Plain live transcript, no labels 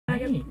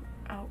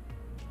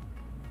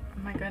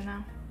good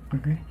now?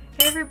 Okay.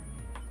 Hey,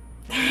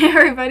 hey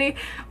everybody,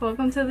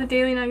 welcome to the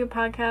Daily Nugget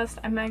Podcast.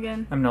 I'm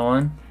Megan. I'm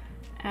Nolan.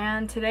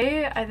 And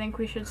today I think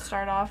we should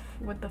start off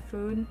with the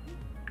food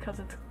because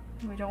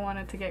we don't want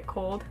it to get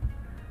cold.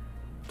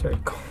 It's very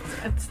cold.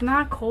 It's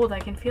not cold, I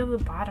can feel the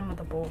bottom of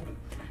the bowl.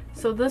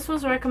 So this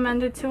was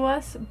recommended to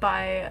us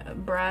by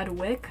Brad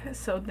Wick,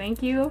 so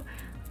thank you.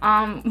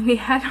 We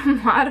had to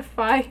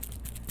modify,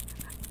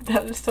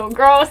 that is so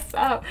gross,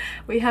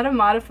 we had to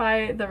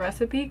modify the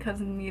recipe because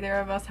neither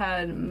of us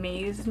had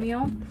maize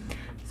meal.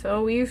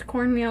 So we used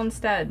cornmeal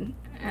instead,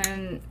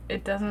 and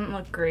it doesn't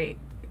look great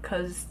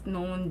because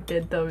Nolan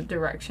did the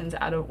directions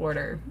out of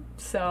order.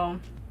 So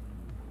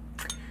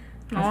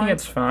I think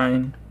it's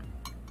fine.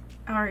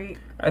 Alright.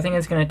 I think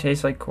it's gonna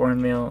taste like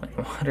cornmeal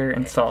and water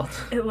and salt.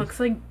 It looks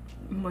like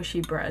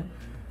mushy bread.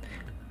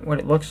 What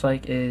it looks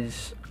like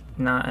is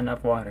not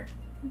enough water.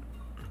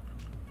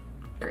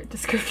 Great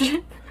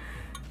description.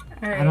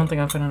 All right. I don't think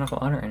I put enough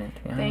water in it,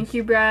 to be honest. Thank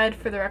you, Brad,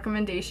 for the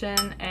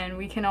recommendation, and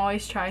we can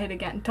always try it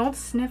again. Don't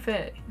sniff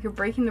it. You're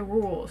breaking the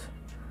rules.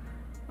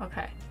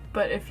 Okay.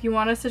 But if you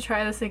want us to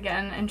try this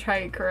again and try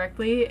it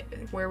correctly,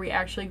 where we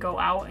actually go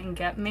out and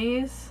get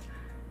maize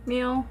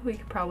meal, we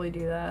could probably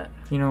do that.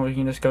 You know, we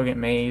can just go get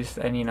maize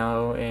and,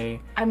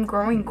 I'm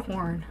growing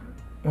corn.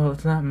 Well,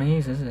 it's not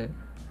maize, is it?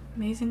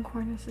 Maize and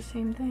corn is the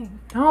same thing.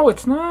 No,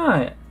 it's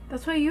not.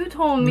 That's what you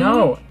told me.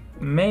 No,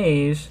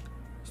 maize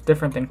is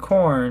different than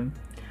corn.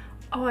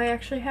 Oh, I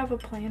actually have a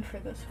plan for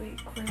this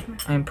week. Where's my...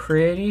 I'm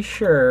pretty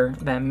sure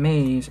that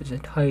maize is a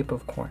type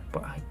of corn,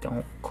 but I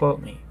don't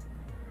quote me.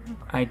 Okay.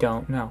 I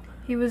don't know.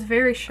 He was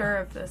very sure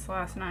of this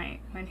last night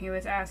when he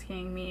was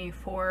asking me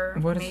for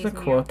What is the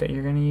quote that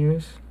you're going to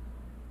use?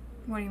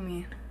 What do you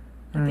mean?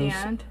 At the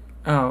end?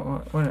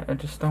 Oh, what?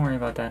 Just don't worry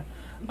about that.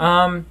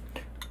 No,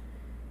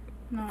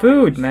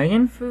 food,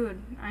 Megan.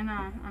 Food. I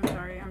know. I'm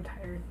sorry. I'm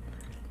tired.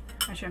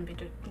 I shouldn't be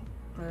just...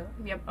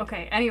 Yep.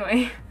 Okay.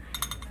 Anyway.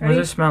 What does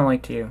it smell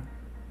like to you?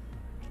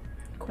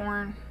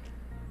 Corn.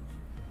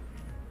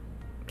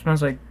 It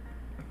smells like...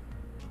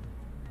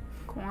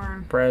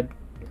 corn. Bread.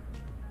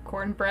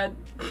 Cornbread.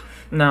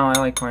 No, I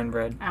like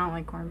cornbread. I don't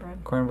like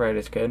cornbread. Cornbread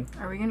is good.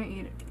 Are we gonna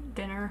eat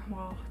dinner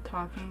while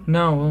talking?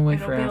 No, we'll wait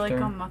for after.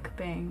 It'll be like a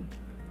mukbang.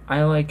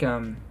 I like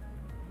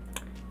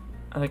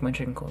my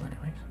chicken cold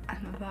anyways.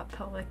 I'm about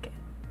to lick it.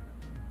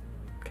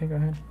 Okay, go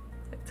ahead.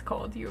 It's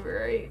cold, you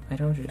were right. I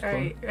told you it's cold.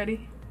 Alright,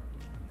 ready?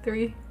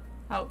 3.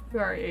 Oh, you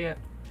already ate it.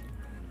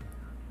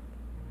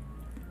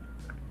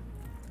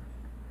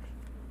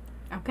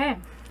 Okay,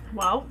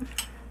 well,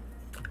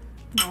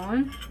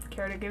 Nolan,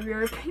 care to give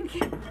your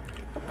opinion?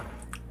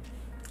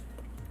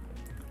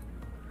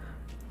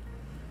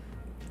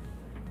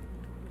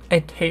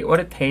 What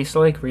it tastes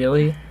like,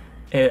 really,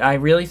 I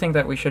really think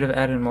that we should have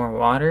added more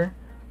water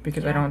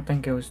because I don't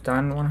think it was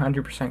done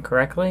 100%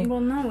 correctly.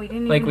 Well, no, we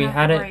didn't even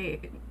have a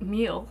great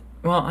meal.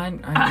 Well,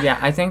 yeah,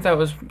 I think that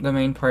was the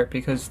main part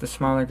because the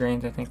smaller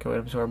grains, I think it would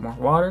absorb more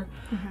water.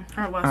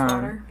 Or less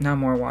water. No,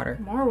 more water.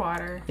 More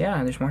water?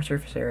 Yeah, there's more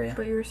surface area.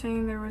 But you were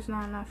saying there was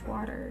not enough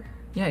water.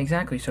 Yeah,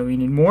 exactly. So we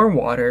need more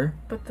water.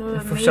 But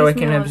the so it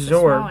can absorb. Is the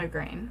smaller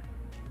grain.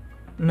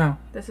 No.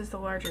 This is the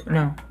larger grain.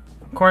 No.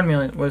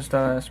 Cornmeal was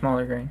the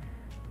smaller grain.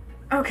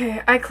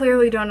 Okay, I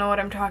clearly don't know what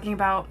I'm talking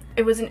about.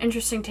 It was an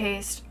interesting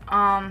taste.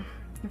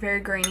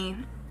 Very grainy.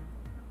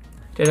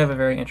 Did have a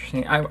very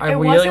interesting. I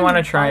really want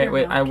to try it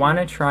with. I want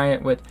to try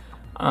it with,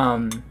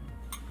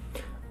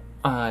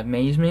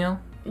 maize meal.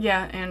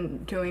 Yeah,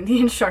 and doing the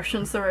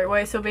instructions the right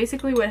way. So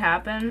basically, what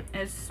happened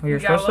is you're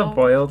supposed to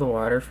boil the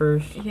water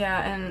first.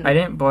 Yeah, and I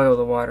didn't boil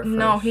the water first.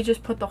 No, he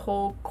just put the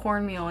whole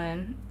cornmeal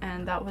in,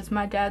 and that was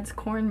my dad's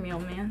cornmeal,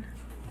 man.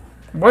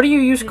 What do you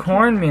use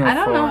cornmeal for? I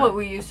don't know what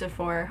we used it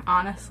for,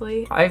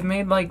 honestly. I've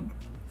made like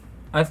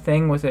a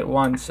thing with it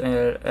once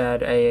at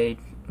a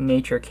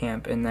nature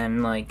camp, and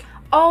then like.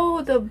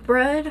 Oh, the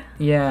bread?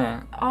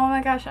 Yeah. Oh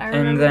my gosh, I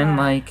remember And then, that.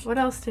 like... What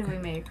else did we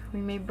make? We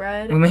made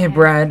bread. We made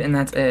bread, and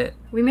that's it.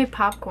 We made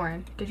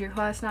popcorn. Did your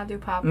class not do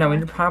popcorn? No, we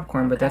did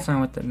popcorn, but that's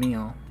not with the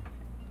meal.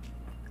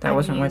 That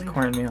wasn't with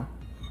cornmeal.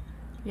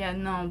 Yeah,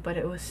 no, but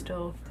it was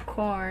still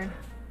corn.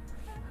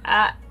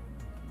 I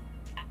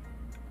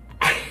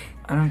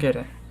don't get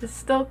it. It's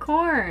still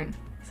corn,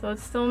 so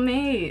it's still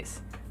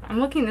maize. I'm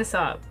looking this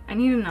up. I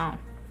need to know.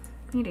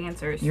 I need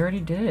answers. You already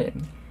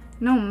did.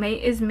 No,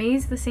 is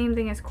maize the same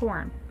thing as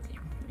corn?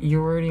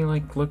 You already,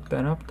 looked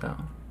that up, though.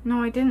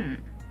 No, I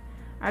didn't.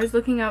 I was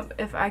looking up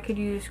if I could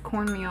use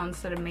cornmeal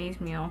instead of maize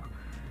meal.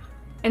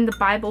 In the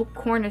Bible,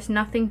 corn is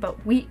nothing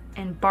but wheat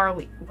and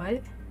barley.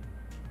 What?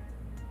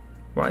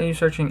 Why are you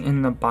searching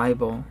in the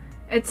Bible?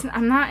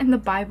 I'm not in the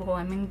Bible.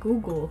 I'm in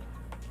Google.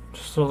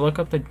 So look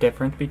up the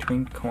difference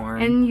between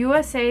corn. In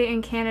USA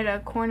and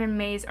Canada, corn and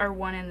maize are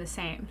one and the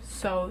same.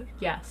 So,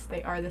 yes,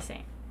 they are the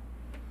same.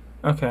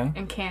 Okay.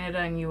 In Canada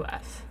and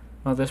US.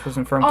 Well, this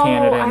wasn't from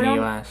Canada and the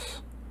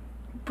U.S.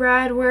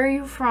 Brad, where are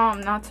you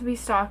from? Not to be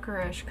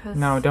stalkerish, cause...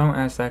 No, don't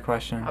ask that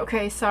question.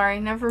 Okay,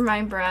 sorry. Never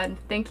mind, Brad.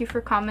 Thank you for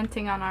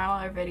commenting on all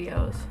our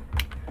videos.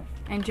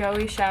 And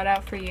Joey, shout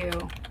out for you.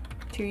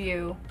 To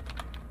you.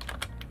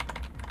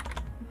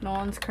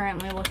 Nolan's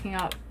currently looking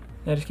up.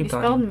 Yeah, just keep You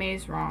talking. spelled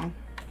maze wrong.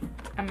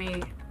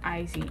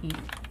 M-A-I-Z-E.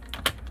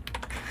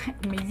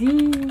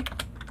 Maze.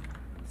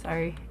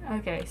 Sorry.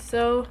 Okay,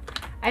 so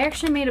I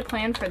actually made a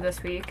plan for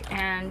this week,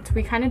 and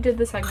we kind of did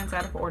the segments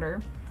out of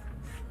order.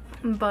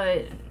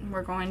 But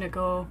we're going to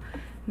go.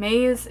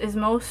 Maize is the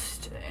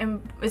most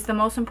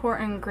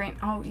important grain.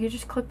 Oh, you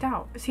just clicked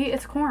out. See,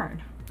 it's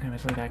corn. Yeah,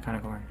 it's like that kind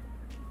of corn.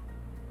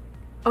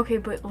 Okay,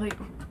 but like,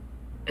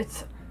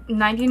 it's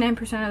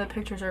 99% of the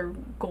pictures are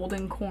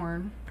golden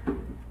corn,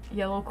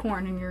 yellow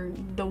corn, and you're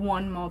the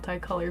one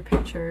multicolored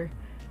picture.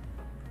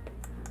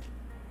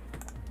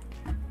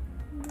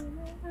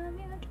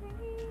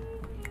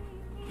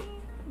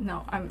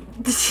 No, I'm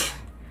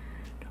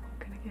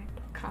gonna get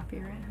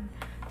copywritten.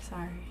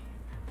 Sorry.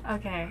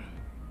 Okay.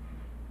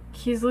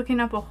 He's looking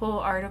up a whole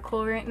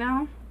article right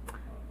now.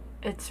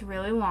 It's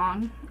really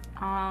long.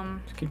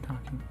 Just keep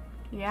talking.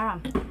 Yeah.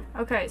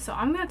 Okay, so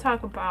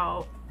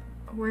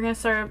we're gonna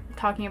start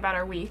talking about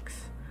our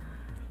weeks,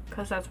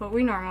 because that's what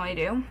we normally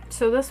do.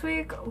 So this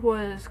week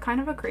was kind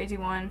of a crazy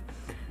one.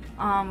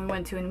 We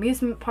went to an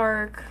amusement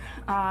park.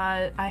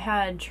 I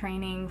had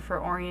training for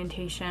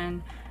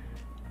orientation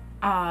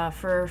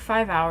for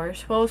 5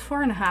 hours. Well, it was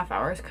 4.5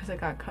 hours because it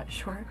got cut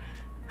short.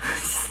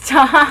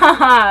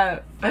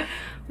 Stop!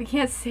 We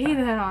can't say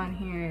that on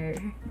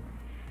here.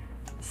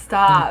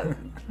 Stop.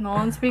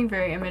 Nolan's being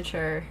very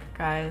immature,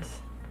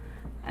 guys.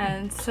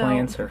 And so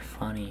Plants are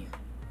funny.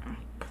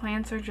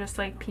 plants are just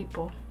like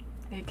people.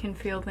 They can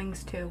feel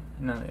things too.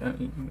 No,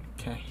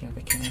 okay, yeah,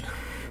 they can.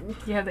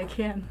 Yeah, they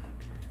can.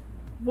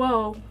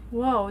 Whoa,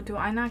 do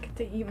I not get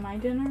to eat my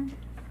dinner?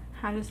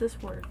 How does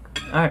this work?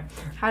 Alright.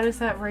 How does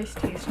that rice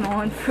taste?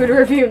 Nolan, food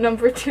review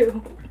number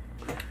 2.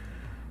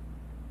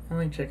 I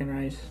like chicken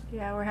rice.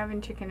 Yeah, we're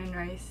having chicken and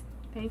rice.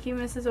 Thank you,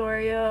 Mrs.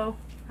 Oreo.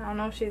 I don't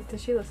know if did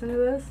she listen to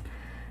this?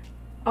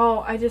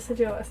 Oh, I just said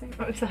your last name.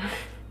 I'm sorry.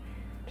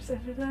 Just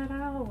edit that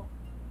out.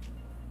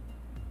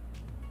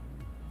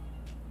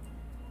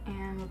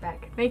 And we're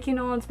back. Thank you,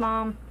 Nolan's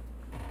mom.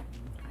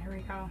 There we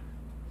go.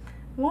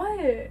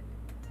 What?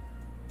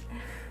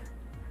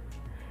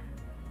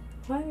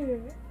 What?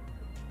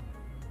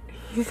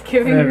 He's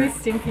giving me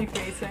stinky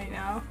face right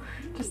now.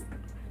 Just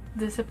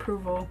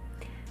disapproval.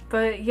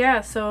 But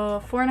yeah,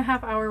 so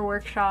 4.5 hour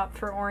workshop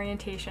for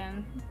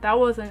orientation. It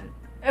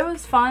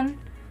was fun,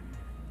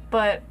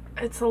 but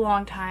it's a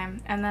long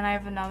time. And then I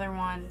have another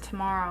one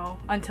tomorrow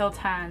until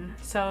 10.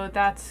 So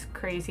that's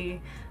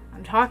crazy.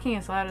 I'm talking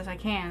as loud as I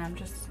can.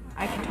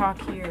 I can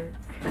talk here.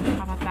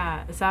 How about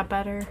that? Is that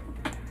better?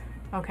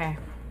 Okay.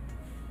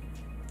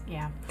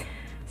 Yeah.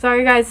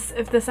 Sorry guys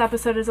if this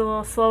episode is a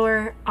little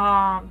slower.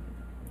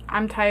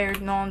 I'm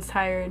tired. Nolan's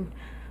tired.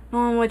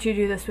 Nolan, what'd you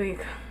do this week?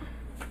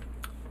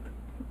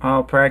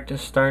 All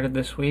practice started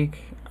this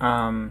week.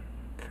 For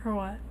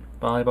what?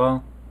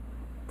 Volleyball.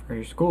 For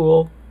your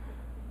school.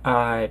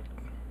 That's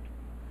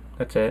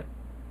it.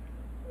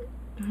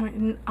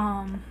 Wait,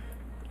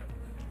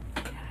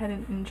 had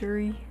an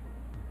injury?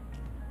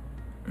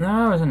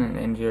 No, it wasn't an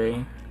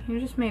injury. You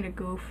just made a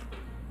goof.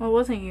 Well, it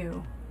wasn't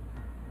you.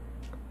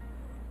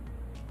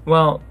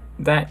 Well,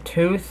 that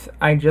tooth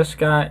I just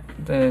got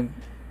the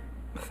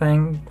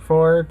thing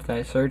for,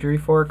 that surgery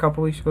for a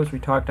couple weeks ago, as we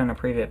talked on a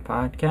previous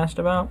podcast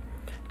about.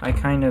 I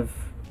kind of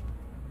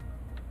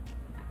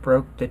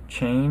broke the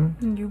chain.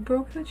 You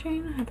broke the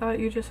chain? I thought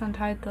you just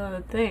untied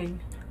the thing.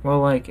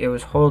 Well, like, it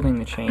was holding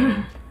the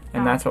chain,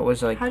 and that's what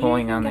was, like,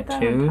 pulling on the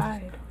tooth.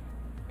 Untied?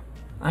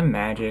 I'm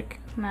magic.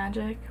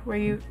 Magic? Were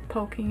you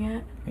poking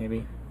it?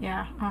 Maybe.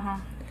 Yeah,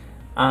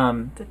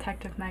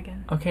 Detective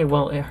Megan. Okay,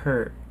 well, it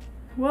hurt.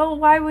 Well,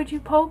 why would you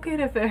poke it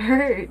if it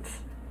hurts?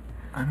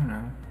 I don't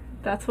know.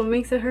 That's what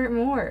makes it hurt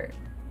more.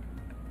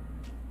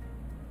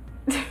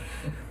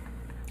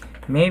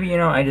 Maybe,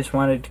 I just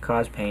wanted to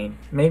cause pain.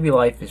 Maybe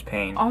life is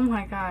pain. Oh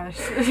my gosh.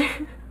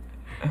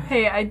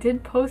 Hey, I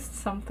did post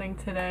something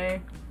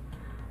today.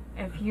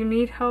 If you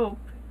need help,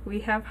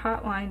 we have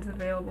hotlines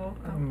available.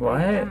 Oh, what?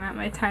 Wait, I'm at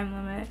my time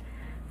limit.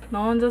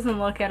 Nolan doesn't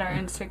look at our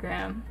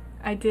Instagram.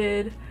 I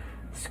did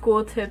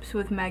school tips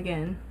with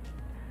Megan.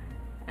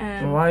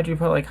 And Why'd you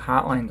put, like,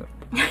 hotlines?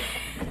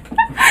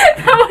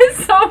 That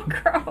was so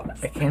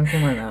gross. It came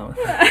from my mouth.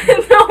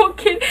 No,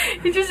 kid.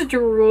 He just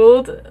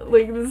drooled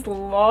like this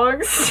long.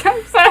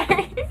 I'm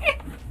sorry.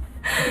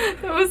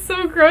 That was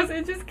so gross.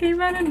 It just came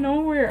out of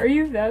nowhere. Are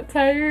you that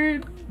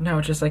tired? No,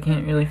 it's just I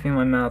can't really feel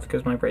my mouth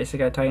because my bracelet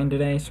got tightened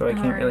today, so I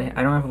can't really.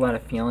 I don't have a lot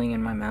of feeling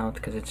in my mouth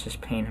because it's just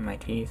pain in my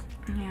teeth.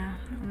 Yeah,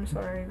 I'm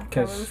sorry.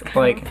 Because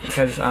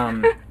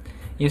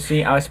you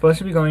see, I was supposed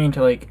to be going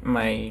into like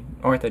my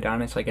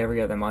orthodontist like every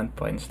other month,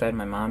 but instead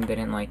my mom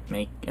didn't like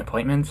make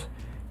appointments,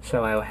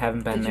 so I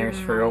haven't been there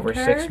for over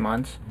 6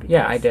 months.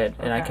 Yeah, I did,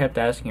 and I kept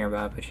asking her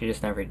about it, but she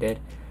just never did.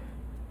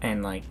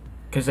 And like,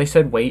 because they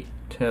said wait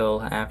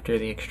till after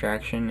the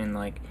extraction, and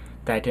like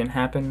that didn't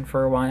happen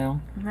for a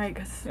while. Right,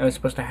 because it was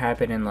supposed to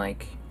happen in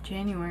like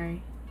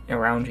January.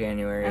 Around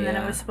January. And then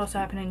it was supposed to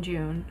happen in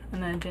June,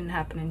 and then it didn't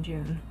happen in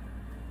June.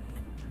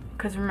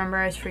 Because remember,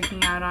 I was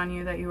freaking out on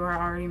you that you were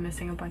already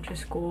missing a bunch of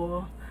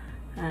school,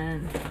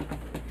 and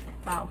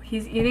Wow,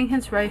 he's eating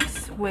his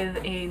rice with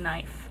a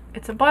knife.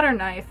 It's a butter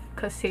knife,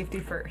 because safety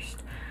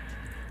first.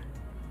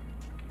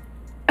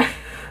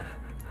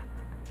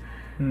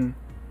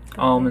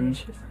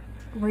 Almonds.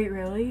 Wait,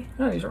 really?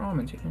 No, these are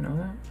almonds. You didn't know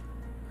that?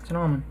 It's an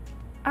almond.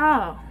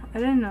 Oh, I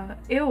didn't know that.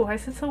 Ew, why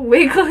is it so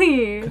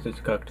wiggly? Because it's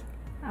cooked.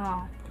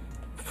 Oh.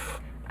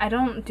 I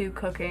don't do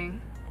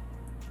cooking.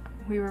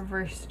 We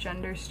reverse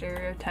gender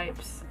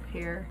stereotypes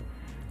here.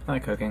 I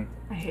like cooking.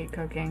 I hate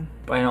cooking.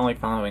 But I don't like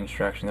following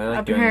instructions. I like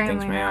Apparently doing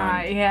things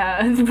my own.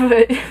 Yeah,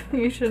 but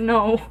you should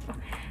know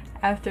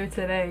after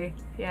today.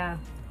 Yeah.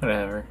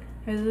 Whatever.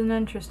 It was an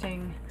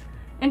interesting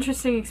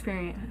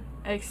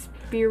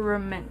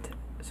experiment.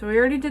 So we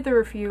already did the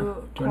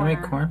review. Do you want to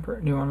make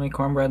cornbread? Do you want to make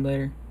cornbread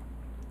later?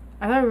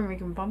 I thought we were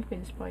making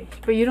pumpkin spice,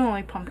 but you don't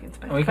like pumpkin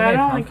spice. Oh, we but can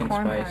I make don't pumpkin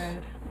like cornbread.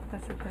 spice.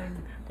 That's the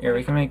thing. Yeah,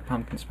 we can make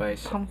pumpkin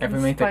spice. Pumpkin If we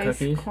make the spice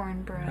cookies,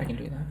 cornbread. I can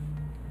do that.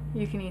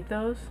 You can eat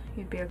those?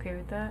 You'd be okay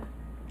with that?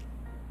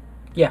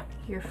 Yeah.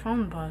 Your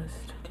phone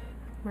buzzed.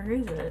 Where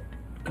is it?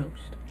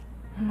 Ghost.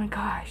 Oh my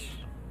gosh.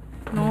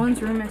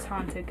 Nolan's room is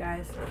haunted,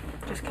 guys.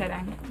 Just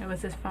kidding. It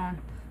was his phone.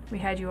 We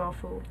had you all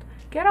fooled.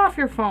 Get off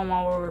your phone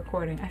while we're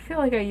recording. I feel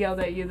like I yelled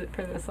at you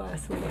for this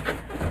last week.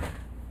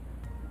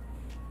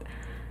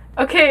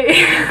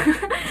 Okay.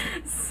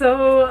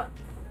 So,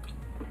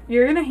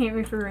 you're gonna hate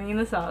me for bringing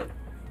this up,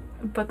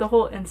 but the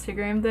whole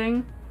Instagram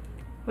thing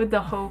with the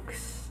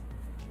hoax.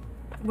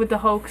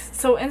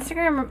 So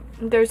Instagram,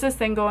 there's this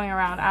thing going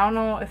around. I don't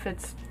know if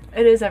it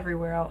is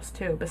everywhere else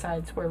too,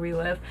 besides where we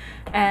live.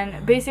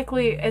 And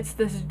basically, it's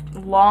this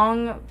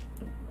long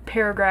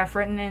paragraph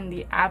written in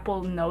the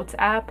Apple Notes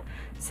app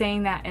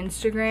saying that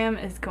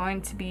Instagram is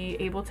going to be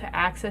able to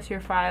access your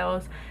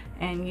files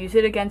and use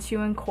it against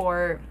you in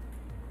court.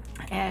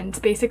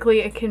 And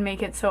basically, it can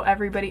make it so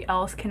everybody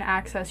else can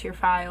access your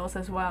files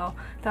as well.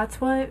 That's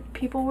what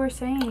people were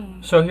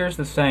saying. So here's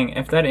the thing.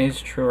 If that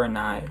is true or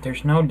not,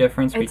 there's no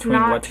difference It's between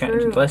not what's going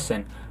to...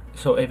 Listen.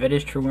 So if it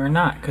is true or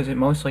not, because it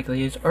most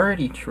likely is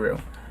already true.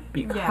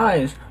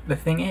 Because the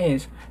thing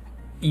is,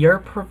 your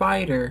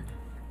provider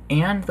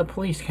and the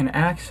police can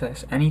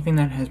access anything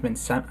that has been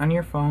sent on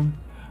your phone,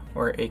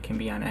 or it can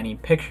be on any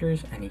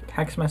pictures, any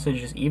text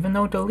messages, even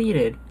though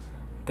deleted,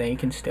 they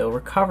can still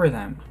recover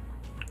them.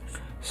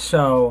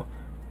 So,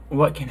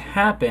 what can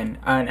happen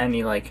on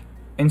any, like,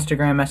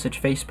 Instagram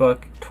message,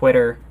 Facebook,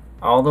 Twitter,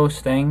 all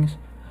those things,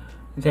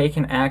 they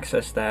can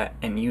access that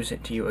and use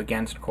it to you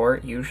against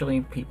court.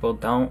 Usually people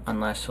don't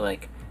unless,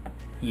 like,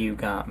 you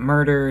got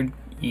murdered,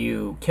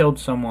 you killed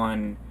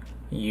someone,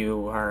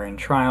 you are in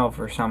trial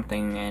for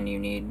something, and you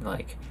need,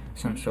 like,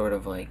 some sort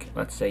of, like,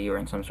 let's say you were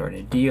in some sort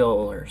of deal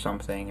or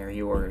something, or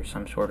you were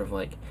some sort of,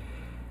 like,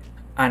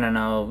 I don't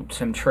know,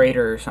 some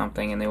traitor or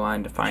something, and they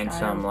wanted to find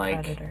some,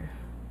 like... Predator.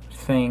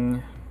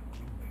 thing,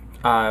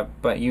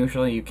 but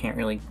usually you can't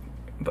really.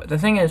 But the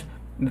thing is,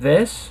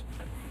 this,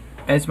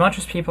 as much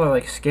as people are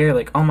like scared,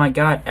 like, oh my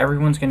god,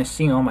 everyone's gonna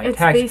see all my It's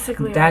texts,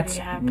 basically that's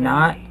already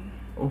not happening.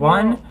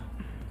 one.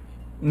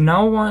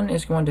 No one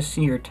is going to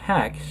see your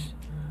texts,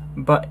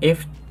 but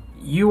if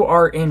you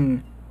are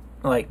in,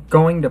 like,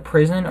 going to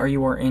prison or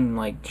you are in,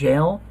 like,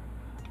 jail,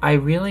 I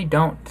really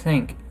don't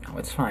think. No,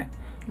 it's fine.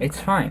 It's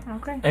fine.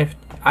 Okay. If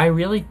I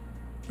really,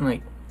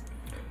 like.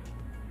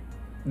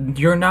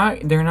 They're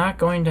not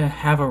going to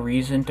have a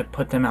reason to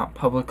put them out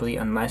publicly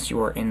unless you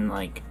are in,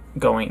 like,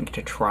 going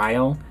to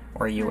trial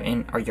or you're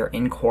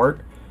in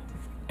court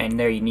and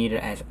there you need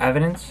it as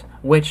evidence,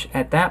 which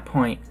at that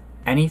point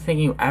anything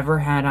you ever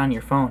had on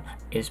your phone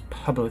is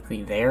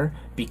publicly there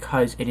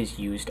because it is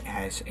used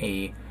as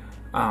a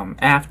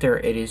after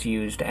it is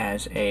used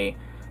as a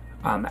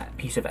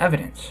piece of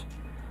evidence.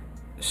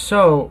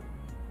 So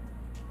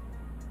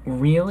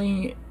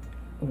really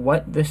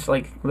what this,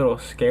 like, little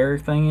scare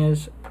thing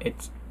is,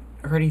 it's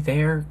already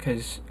there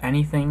because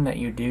anything that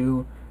you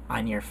do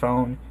on your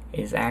phone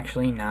is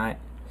actually not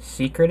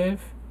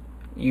secretive.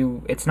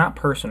 It's not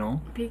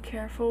personal. Be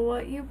careful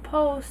what you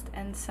post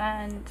and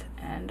send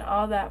and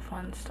all that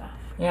fun stuff.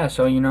 Yeah,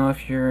 so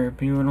if you're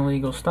doing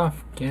illegal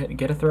stuff,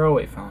 get a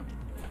throwaway phone.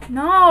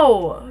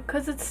 No,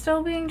 because it's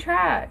still being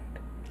tracked.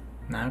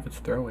 Not if it's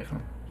a throwaway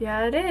phone.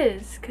 Yeah, it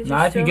is.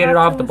 Not if you get it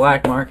off the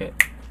black market.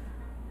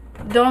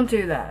 Don't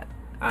do that.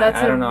 That's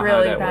I don't know a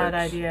really how that bad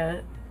works.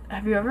 idea.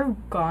 Have you ever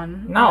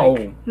gone?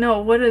 No.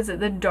 No, what is it?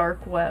 The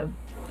dark web.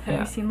 Have Yeah.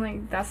 you seen,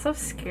 like, that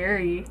stuff's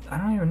scary. I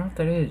don't even know what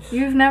that is.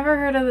 You've never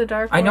heard of the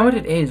dark web? I know what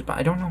it is, but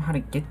I don't know how to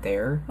get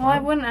there. Well, I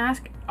wouldn't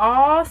ask.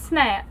 Oh,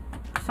 snap.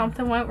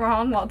 Something went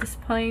wrong while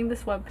displaying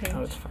this webpage.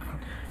 Oh, it's fine.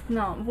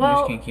 No, You well...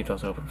 just can't keep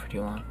those open for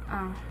too long.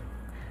 Oh.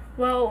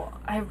 Well,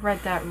 I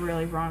read that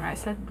really wrong. I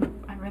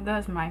read that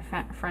as my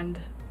friend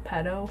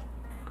Pedo.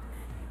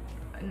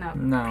 Not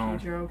No.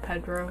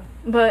 Pedro.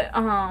 But,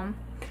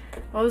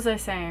 what was I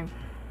saying?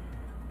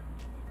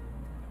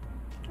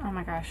 Oh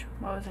my gosh,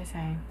 what was I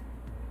saying?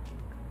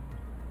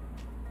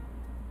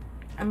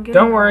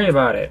 Don't worry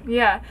about it.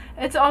 Yeah,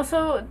 it's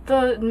also,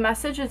 the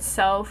message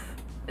itself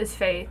is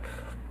fake,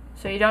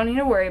 so you don't need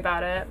to worry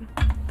about it.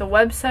 The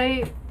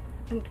website,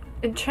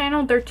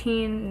 Channel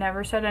 13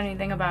 never said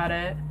anything about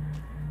it,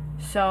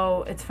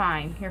 So it's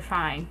fine. You're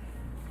fine.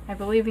 I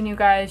believe in you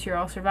guys. You're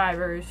all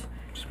survivors.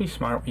 Just be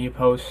smart when you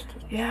post.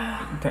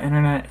 Yeah. The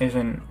internet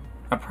isn't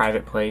a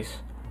private place,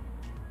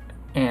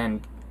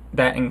 and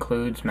that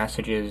includes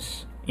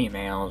messages,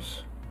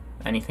 emails,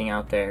 anything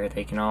out there.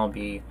 They can all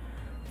be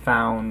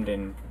found,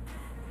 and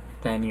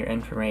then your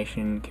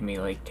information can be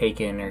like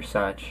taken or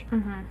such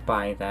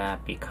by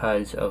that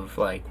because of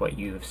like what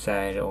you've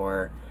said,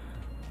 or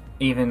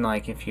even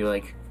like if you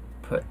like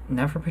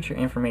never put your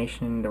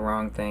information into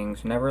wrong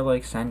things, never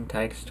like send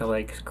text to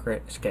like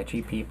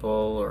sketchy people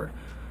or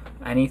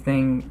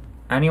anything.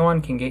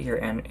 Anyone can get your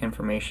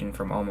information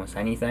from almost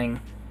anything.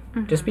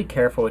 Just be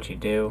careful what you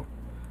do.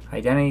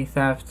 Identity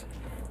theft,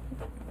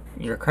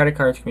 your credit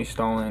cards can be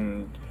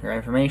stolen, your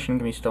information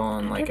can be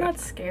stolen. Like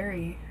that's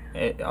scary.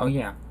 Oh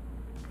yeah.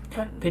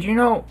 Did you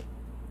know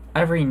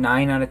every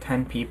 9 out of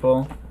 10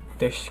 people,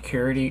 their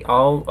security,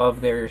 all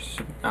of their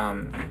social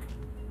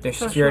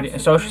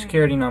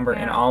security number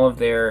and all of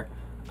their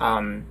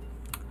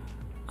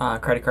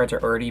credit cards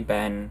are already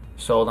been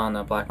sold on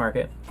the black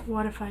market?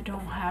 What if I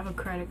don't have a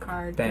credit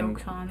card? Then,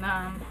 jokes on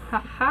them.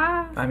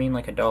 Ha. I mean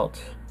like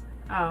adults.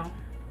 Oh.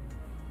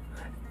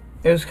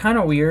 It was kind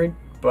of weird,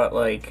 but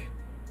like...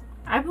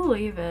 I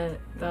believe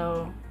it,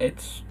 though.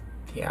 It's...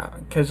 Yeah,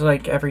 because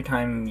like every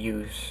time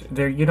you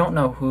don't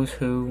know who's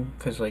who,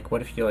 because like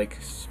what if you like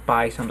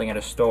buy something at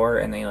a store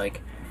and they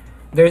like...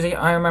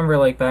 I remember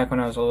like back when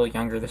I was a little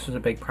younger, this was a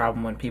big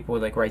problem when people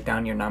would like write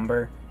down your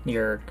number,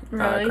 your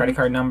credit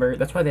card number.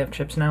 That's why they have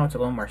chips now. It's a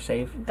little more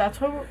safe. That's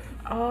what...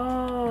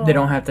 Oh. They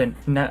don't have to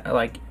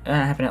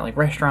happen at like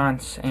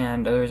restaurants,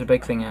 and there was a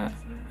big thing at,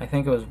 I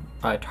think it was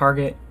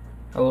Target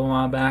a little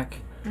while back.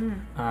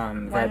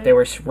 That they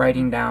were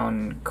writing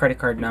down credit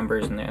card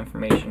numbers and the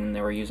information, and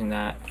they were using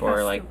that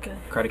for like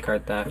credit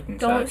card theft and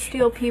such. Don't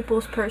steal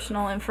people's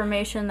personal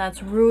information.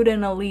 That's rude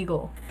and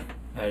illegal.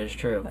 That is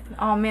true.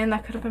 Oh man,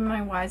 that could have been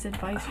my wise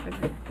advice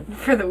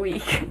for the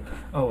week.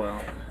 Oh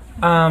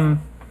well.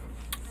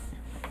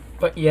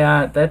 But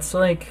yeah, that's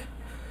like,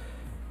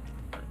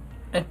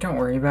 don't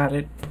worry about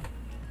it.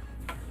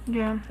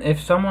 Yeah.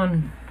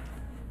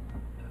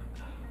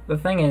 The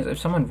thing is, if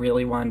someone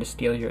really wanted to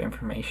steal your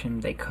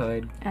information, they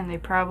could. And they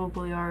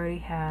probably already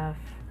have.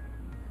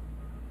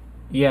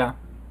 Yeah.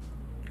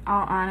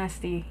 All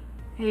honesty.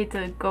 I hate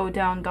to go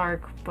down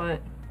dark,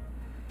 but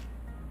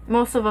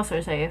most of us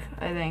are safe,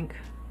 I think,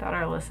 that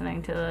are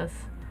listening to this.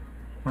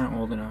 We're not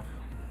old enough.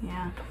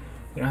 Yeah.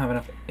 We don't have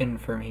enough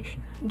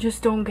information.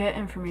 Just don't get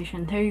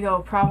information. There you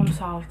go. Problem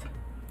solved.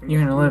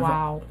 You're gonna live.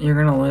 Wow. You're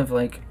gonna live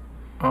like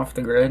off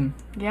the grid.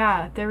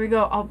 Yeah. There we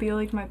go. I'll be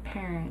like my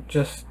parents.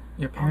 Just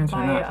your parents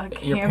are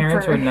not. Your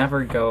parents would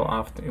never go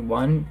off.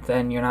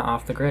 Then you're not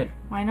off the grid.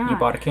 Why not? You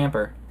bought a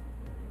camper.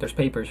 There's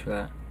papers for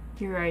that.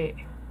 You're right.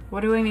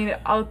 What do I need?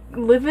 I'll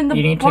live in the.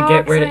 You need box to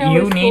get rid of.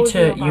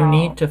 You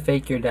need to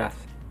fake your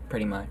death,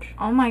 pretty much.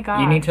 Oh my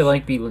god. You need to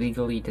like be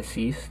legally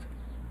deceased,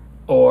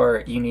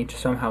 or you need to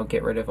somehow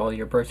get rid of all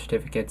your birth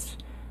certificates.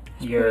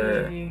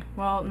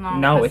 Well, no.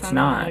 No, it's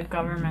not. The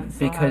government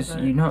because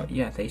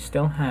they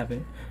still have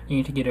it. You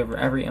need to get over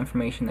every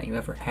information that you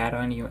ever had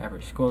on you,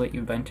 every school that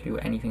you've been to,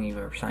 anything you've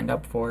ever signed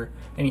up for,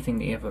 anything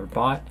that you ever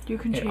bought. You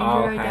can change it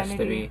all your has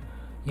identity. to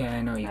be. Yeah,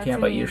 I know you That's can,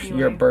 but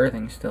your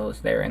birthing still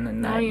is there, and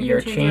then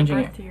you're changing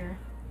it.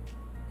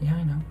 Yeah,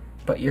 I know.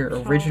 But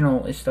your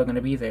original is still going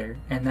to be there,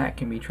 and that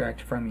can be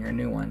tracked from your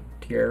new one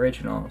to your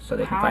original, so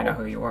they can find out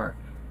who you are.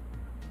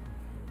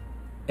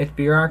 It's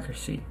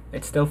bureaucracy.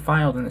 It's still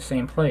filed in the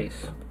same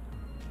place.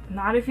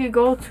 Not if you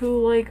go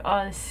to like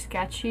a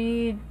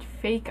sketchy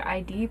fake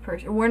ID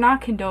person. We're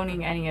not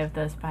condoning any of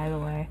this, by the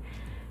way.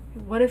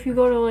 What if you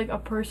go to like a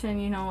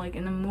person, like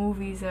in the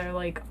movies that are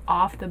like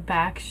off the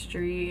back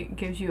street,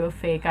 gives you a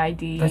fake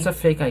ID? That's a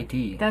fake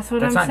ID. That's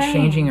what I'm saying. That's not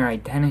changing your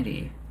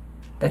identity.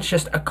 That's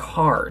just a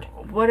card.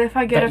 What if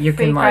I get a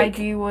fake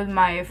ID with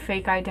my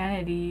fake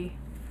identity?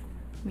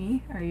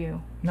 Me or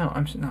you? No,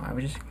 I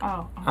was just.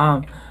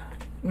 Oh.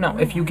 No,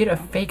 if you get a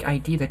fake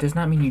ID, that does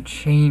not mean you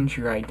change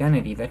your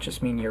identity. That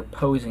just means you're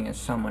posing as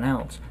someone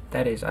else.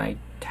 That is,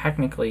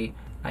 technically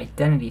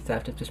identity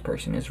theft if this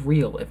person is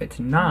real. If it's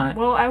not...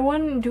 Well, I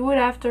wouldn't do it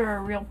after a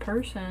real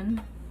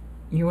person.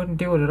 You wouldn't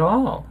do it at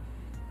all.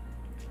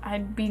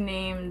 I'd be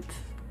named...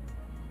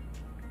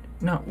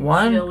 No,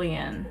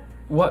 Jillian.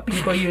 What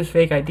people use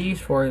fake IDs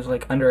for is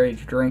like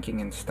underage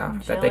drinking and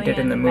stuff that they did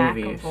in the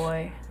movies.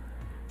 McAvoy.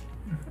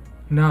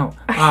 No.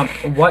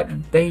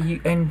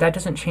 And that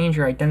doesn't change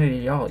your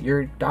identity at all.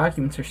 Your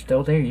documents are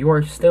still there. You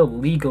are still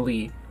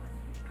legally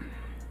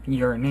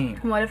your name.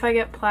 What if I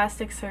get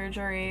plastic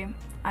surgery?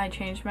 I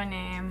change my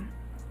name.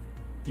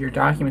 Your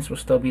documents will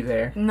still be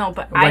there. No,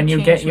 but I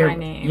changed my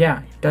name.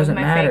 Yeah, doesn't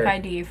matter. My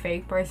fake ID,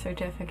 fake birth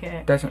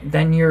certificate.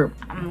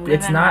 I'm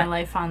living my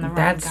life on the run,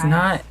 That's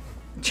not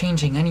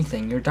changing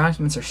anything. Your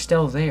documents are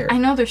still there. I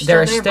know they're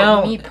still there,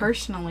 but me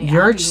personally,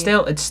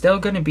 it's still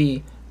going to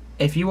be.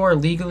 If you are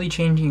legally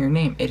changing your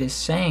name, it is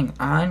saying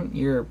on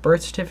your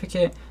birth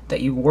certificate that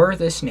you were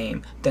this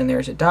name. Then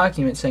there's a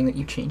document saying that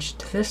you changed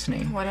to this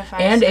name. What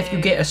if if you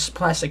get a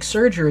plastic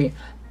surgery,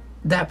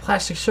 that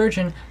plastic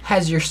surgeon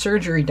has your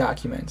surgery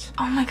documents.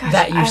 Oh my gosh.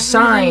 That you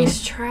signed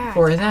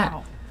for that.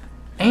 Ow.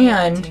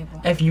 And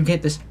if you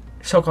get this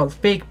so-called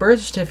fake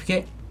birth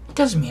certificate, it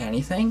doesn't mean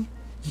anything.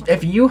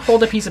 If you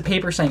hold a piece of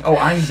paper saying, "Oh,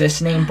 I'm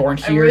this name, born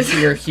here,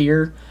 here,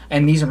 here,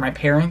 and these are my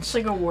parents," it's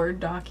like a Word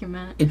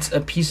document. It's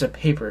a piece of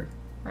paper.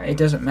 Right. It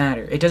doesn't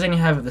matter. It doesn't even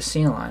have the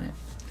seal on it.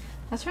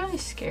 That's really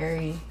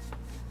scary.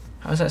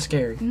 How's that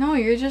scary? No,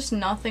 you're just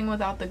nothing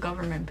without the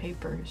government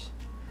papers.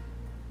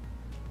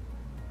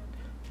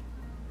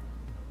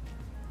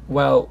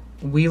 Well,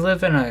 we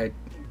live in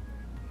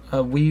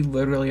we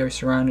literally are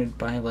surrounded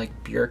by,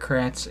 like,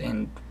 bureaucrats,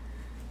 and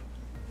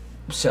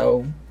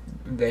so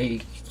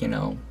they,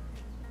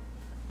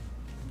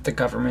 the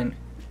government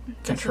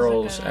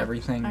controls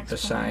everything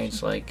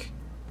besides, like,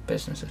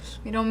 businesses.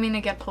 We don't mean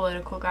to get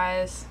political,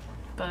 guys,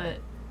 but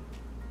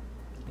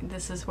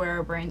this is where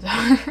our brains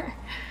are.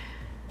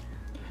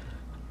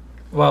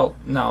 Well,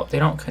 no, they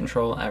don't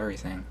control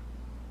everything.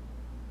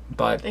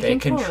 But they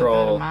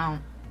control a good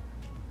amount.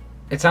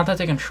 It's not that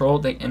they control,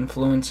 they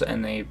influence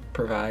and they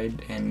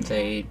provide and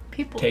they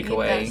take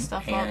away that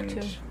stuff and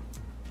up too.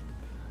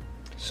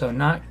 So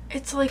not.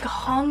 It's like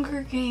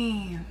Hunger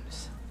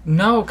Games.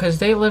 No, because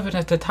they live in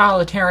a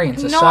totalitarian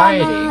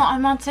society. No.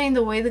 I'm not saying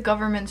the way the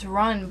government's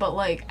run, but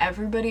like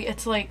everybody,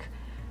 it's like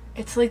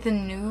the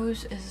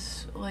news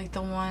is like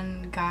the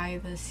one guy,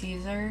 the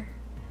Caesar.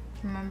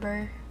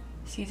 Remember,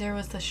 Caesar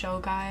was the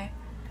show guy,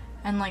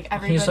 and like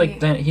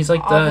everybody. He's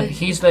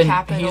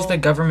the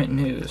government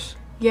news.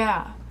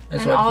 Yeah.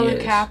 And all the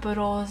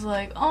capital is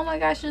like, oh my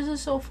gosh, this is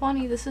so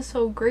funny, this is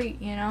so great,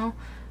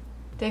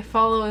 They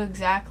follow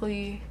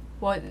exactly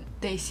what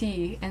they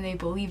see and they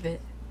believe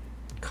it.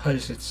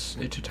 Because it's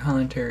a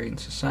totalitarian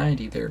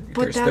society.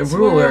 There's the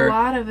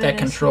ruler that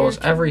controls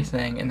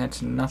everything, and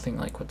that's nothing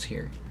like what's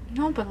here.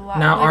 No, but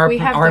now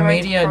our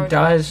media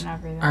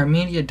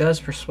does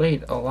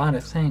persuade a lot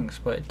of things,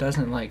 but it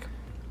doesn't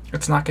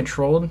it's not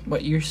controlled.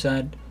 What you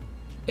said.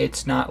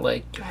 It's not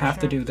like you have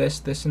to do this,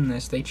 this, and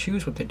this. They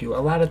choose what they do. A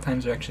lot of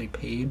times they're actually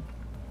paid,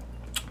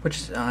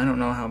 which I don't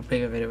know how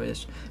big of it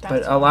is.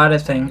 But a lot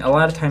of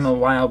time a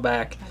while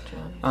back,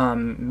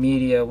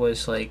 media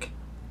was like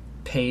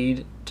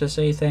paid to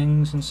say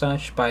things and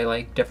such by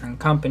like different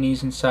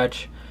companies and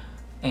such,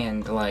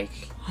 and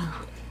like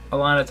a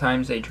lot of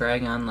times they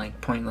drag on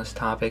like pointless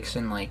topics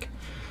and like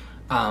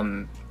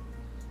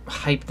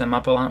hype them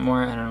up a lot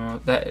more. I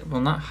don't know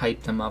not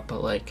hype them up,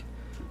 but like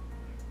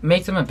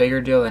make them a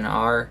bigger deal than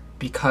are,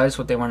 because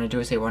what they want to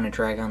do is they want to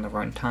drag on the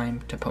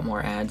runtime to put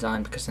more ads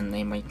on, because then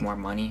they make more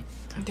money.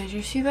 Did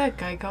you see that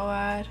Geico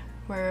ad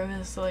where it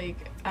was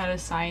like at a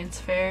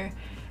science fair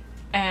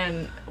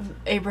and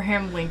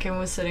Abraham Lincoln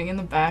was sitting in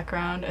the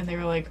background and they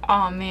were like,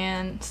 "Oh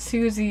man,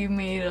 Susie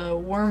made a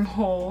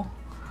wormhole."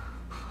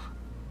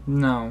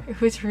 No.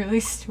 It was really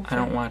stupid. I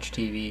don't watch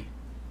TV.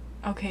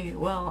 Okay,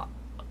 well,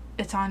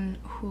 it's on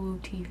Hulu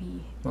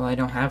TV. Well, I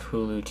don't have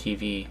Hulu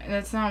TV.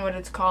 That's not what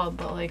it's called,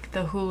 but like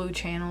the Hulu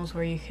channels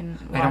where you can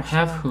watch. I don't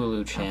have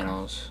Hulu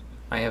channels.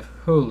 Okay. I have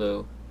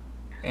Hulu,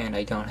 and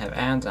I don't have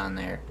ads on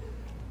there.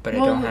 But I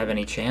don't have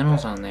any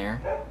channels on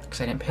there,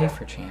 because I didn't pay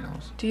for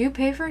channels. Do you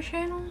pay for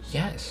channels?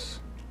 Yes.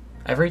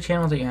 Every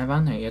channel that you have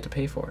on there, you have to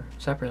pay for,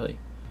 separately.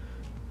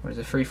 What is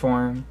it,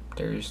 Freeform?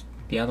 There's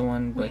the other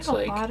one, but it's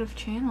like... a lot of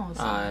channels.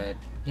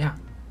 Yeah.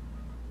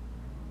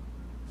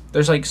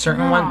 There's like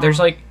certain ones. There's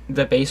like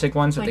the basic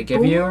ones that they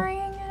give you.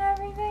 Boomerang and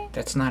everything?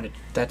 That's not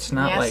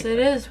yes, it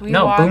is.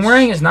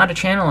 Boomerang is not a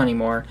channel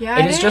anymore. Yeah,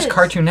 it is just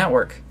Cartoon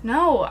Network.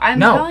 No, I'm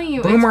telling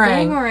you,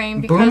 Boomerang, it's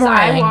Boomerang because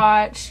I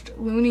watched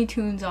Looney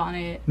Tunes on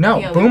it.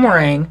 No,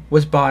 Boomerang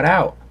was bought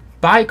out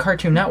by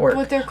Cartoon Network.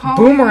 But they're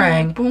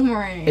calling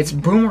Boomerang. It's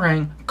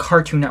Boomerang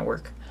Cartoon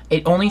Network.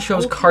 It only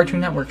shows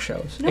Cartoon Network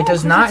shows. No, it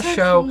does not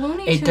show.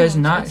 It does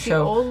not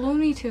show. The old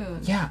Looney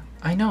Tunes. Yeah,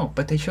 I know,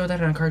 but they show that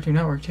on Cartoon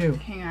Network too.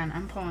 Hang on,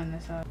 I'm pulling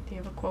this up. Do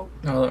you have a quote?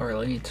 No, it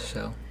relates.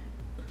 So.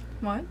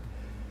 What?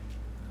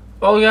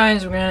 Well,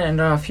 guys, we're gonna end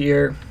off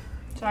here.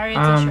 Sorry, it's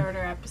a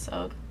shorter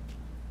episode.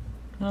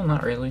 No,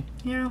 not really.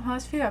 Yeah, the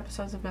last few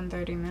episodes have been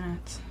 30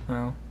 minutes.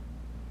 Oh.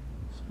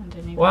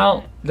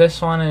 Well,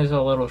 this one is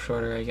a little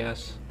shorter, I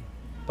guess,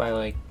 by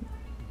like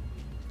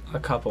a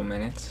couple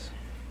minutes.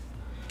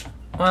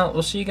 Well,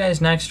 we'll see you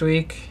guys next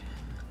week.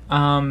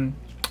 Yeah,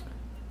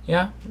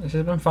 this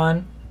has been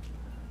fun.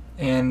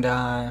 And,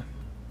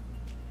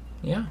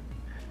 yeah.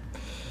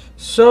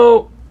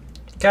 So,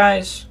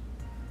 guys,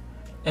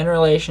 in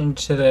relation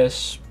to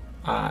this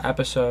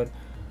episode,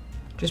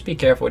 just be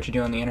careful what you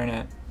do on the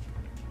internet.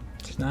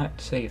 It's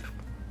not safe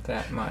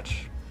that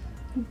much.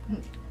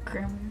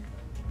 Grammar.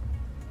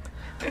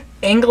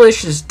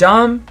 English is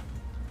dumb.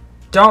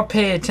 Don't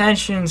pay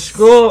attention in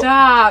school.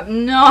 Stop,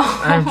 no.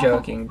 I'm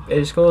joking.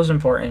 School is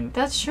important.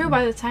 That's true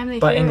by the time they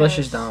But hear English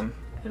this. is dumb.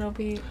 It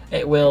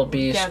will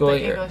be school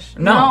year. English.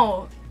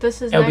 No.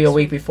 This is It'll be a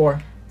week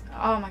before.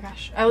 Oh my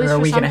gosh. At least or a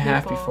for week some and a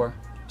half people. before.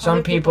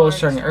 Some people are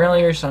starting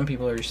earlier, some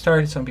people already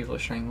started, some people are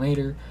starting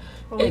later.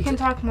 Well, we can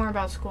talk more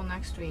about school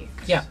next week.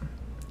 Yeah.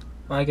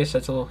 Well, I guess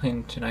that's a little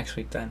hint to next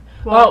week then.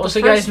 Well, We'll see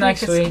you guys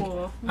next week.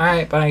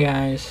 Alright, bye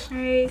guys.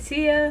 Alright,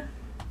 see ya.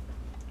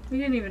 We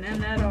didn't even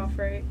end that off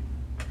right.